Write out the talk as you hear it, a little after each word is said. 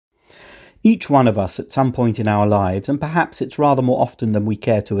Each one of us at some point in our lives, and perhaps it's rather more often than we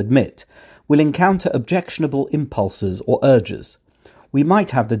care to admit, will encounter objectionable impulses or urges. We might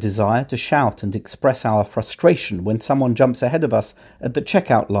have the desire to shout and express our frustration when someone jumps ahead of us at the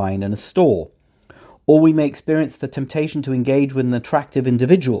checkout line in a store. Or we may experience the temptation to engage with an attractive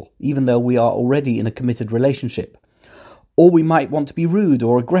individual, even though we are already in a committed relationship. Or we might want to be rude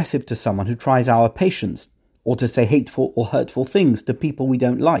or aggressive to someone who tries our patience, or to say hateful or hurtful things to people we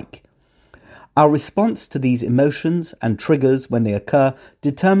don't like. Our response to these emotions and triggers when they occur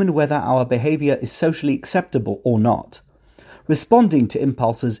determine whether our behavior is socially acceptable or not. Responding to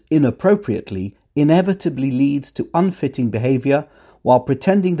impulses inappropriately inevitably leads to unfitting behavior, while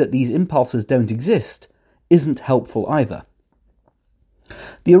pretending that these impulses don't exist isn't helpful either.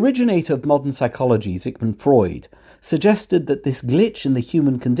 The originator of modern psychology, Sigmund Freud, suggested that this glitch in the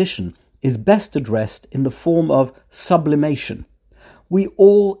human condition is best addressed in the form of sublimation. We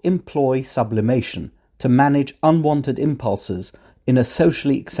all employ sublimation to manage unwanted impulses in a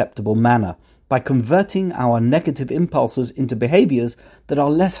socially acceptable manner by converting our negative impulses into behaviors that are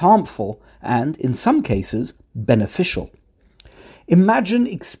less harmful and, in some cases, beneficial. Imagine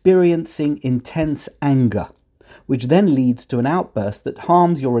experiencing intense anger, which then leads to an outburst that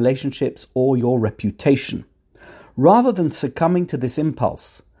harms your relationships or your reputation. Rather than succumbing to this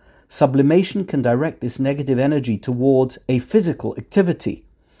impulse, sublimation can direct this negative energy towards a physical activity.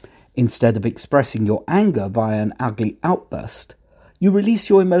 Instead of expressing your anger via an ugly outburst, you release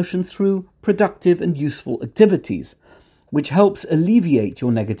your emotions through productive and useful activities, which helps alleviate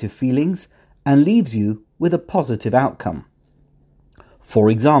your negative feelings and leaves you with a positive outcome. For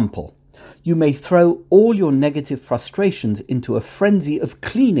example, you may throw all your negative frustrations into a frenzy of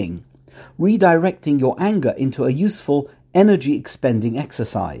cleaning, redirecting your anger into a useful, energy-expending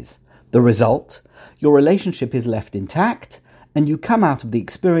exercise. The result? Your relationship is left intact, and you come out of the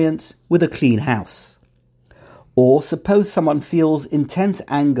experience with a clean house. Or suppose someone feels intense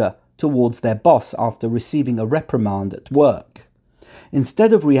anger towards their boss after receiving a reprimand at work.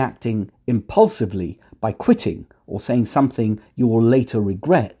 Instead of reacting impulsively by quitting or saying something you will later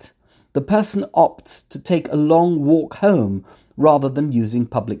regret, the person opts to take a long walk home rather than using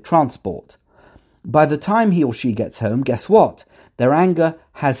public transport. By the time he or she gets home, guess what? Their anger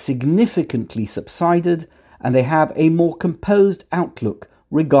has significantly subsided and they have a more composed outlook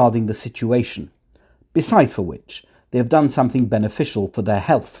regarding the situation. Besides for which, they have done something beneficial for their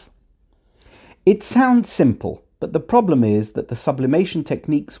health. It sounds simple, but the problem is that the sublimation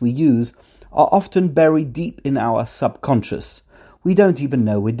techniques we use are often buried deep in our subconscious. We don't even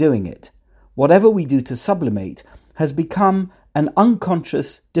know we're doing it. Whatever we do to sublimate has become an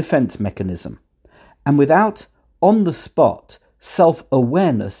unconscious defense mechanism. And without on-the-spot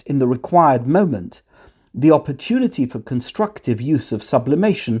self-awareness in the required moment, the opportunity for constructive use of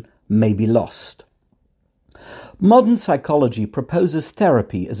sublimation may be lost. Modern psychology proposes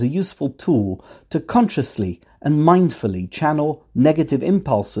therapy as a useful tool to consciously and mindfully channel negative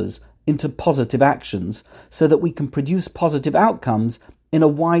impulses into positive actions so that we can produce positive outcomes in a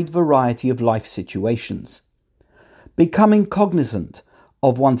wide variety of life situations. Becoming cognizant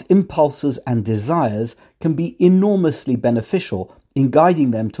of one's impulses and desires can be enormously beneficial in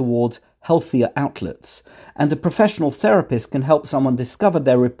guiding them towards healthier outlets, and a professional therapist can help someone discover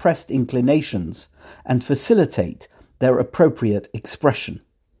their repressed inclinations and facilitate their appropriate expression.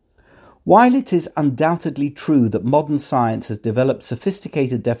 While it is undoubtedly true that modern science has developed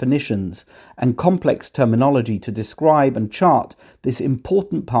sophisticated definitions and complex terminology to describe and chart this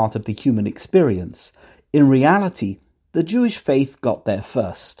important part of the human experience, in reality, the Jewish faith got there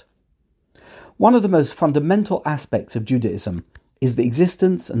first. One of the most fundamental aspects of Judaism is the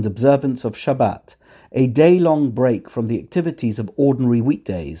existence and observance of Shabbat, a day-long break from the activities of ordinary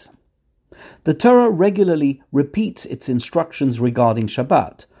weekdays. The Torah regularly repeats its instructions regarding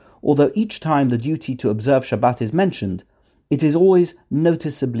Shabbat, although each time the duty to observe Shabbat is mentioned, it is always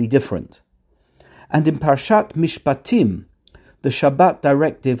noticeably different. And in Parshat Mishpatim, the Shabbat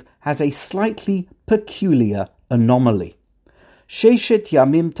directive has a slightly peculiar anomaly. Sheshet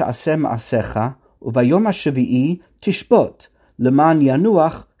yamim ta'aseh ma'asecha, uvayom hashvi'i tishbot, leman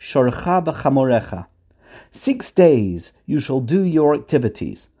yanuach shorcha v'chamorecha. 6 days you shall do your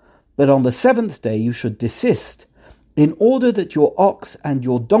activities, but on the 7th day you should desist, in order that your ox and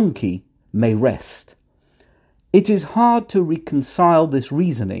your donkey may rest. It is hard to reconcile this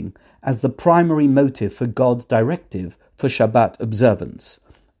reasoning as the primary motive for God's directive for Shabbat observance.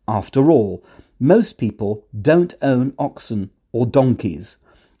 After all, most people don't own oxen or donkeys,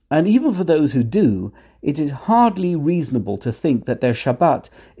 and even for those who do, it is hardly reasonable to think that their Shabbat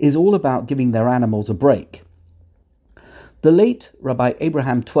is all about giving their animals a break. The late Rabbi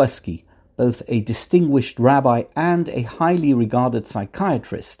Abraham Tversky both a distinguished rabbi and a highly regarded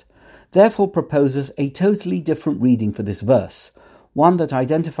psychiatrist, therefore proposes a totally different reading for this verse, one that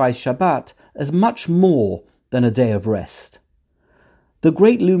identifies Shabbat as much more than a day of rest. The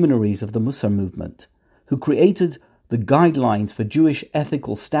great luminaries of the Mussar movement, who created the guidelines for Jewish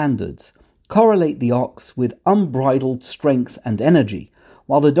ethical standards, correlate the ox with unbridled strength and energy,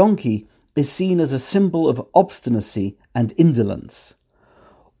 while the donkey is seen as a symbol of obstinacy and indolence.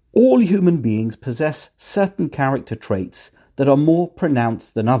 All human beings possess certain character traits that are more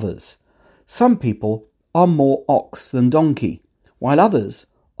pronounced than others. Some people are more ox than donkey, while others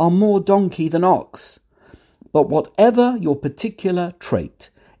are more donkey than ox. But whatever your particular trait,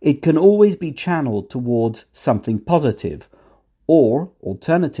 it can always be channeled towards something positive, or,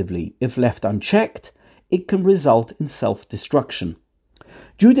 alternatively, if left unchecked, it can result in self-destruction.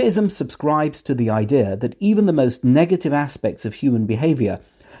 Judaism subscribes to the idea that even the most negative aspects of human behavior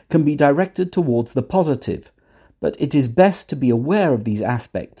can be directed towards the positive, but it is best to be aware of these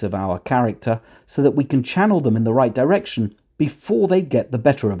aspects of our character so that we can channel them in the right direction before they get the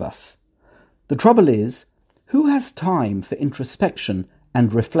better of us. The trouble is, who has time for introspection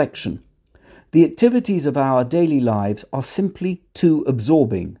and reflection? The activities of our daily lives are simply too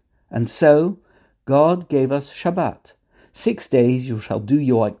absorbing, and so God gave us Shabbat. 6 days you shall do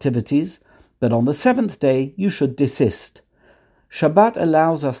your activities, but on the 7th day you should desist. Shabbat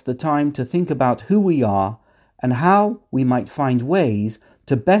allows us the time to think about who we are and how we might find ways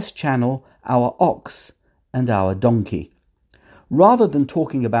to best channel our ox and our donkey. Rather than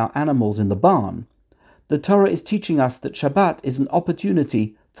talking about animals in the barn, the Torah is teaching us that Shabbat is an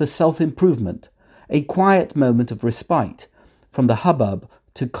opportunity for self-improvement, a quiet moment of respite from the hubbub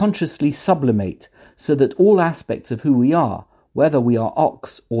to consciously sublimate so that all aspects of who we are, whether we are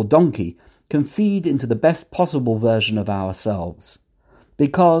ox or donkey, can feed into the best possible version of ourselves.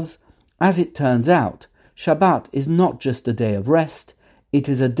 Because, as it turns out, Shabbat is not just a day of rest, it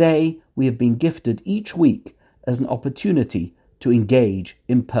is a day we have been gifted each week as an opportunity to engage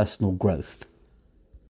in personal growth.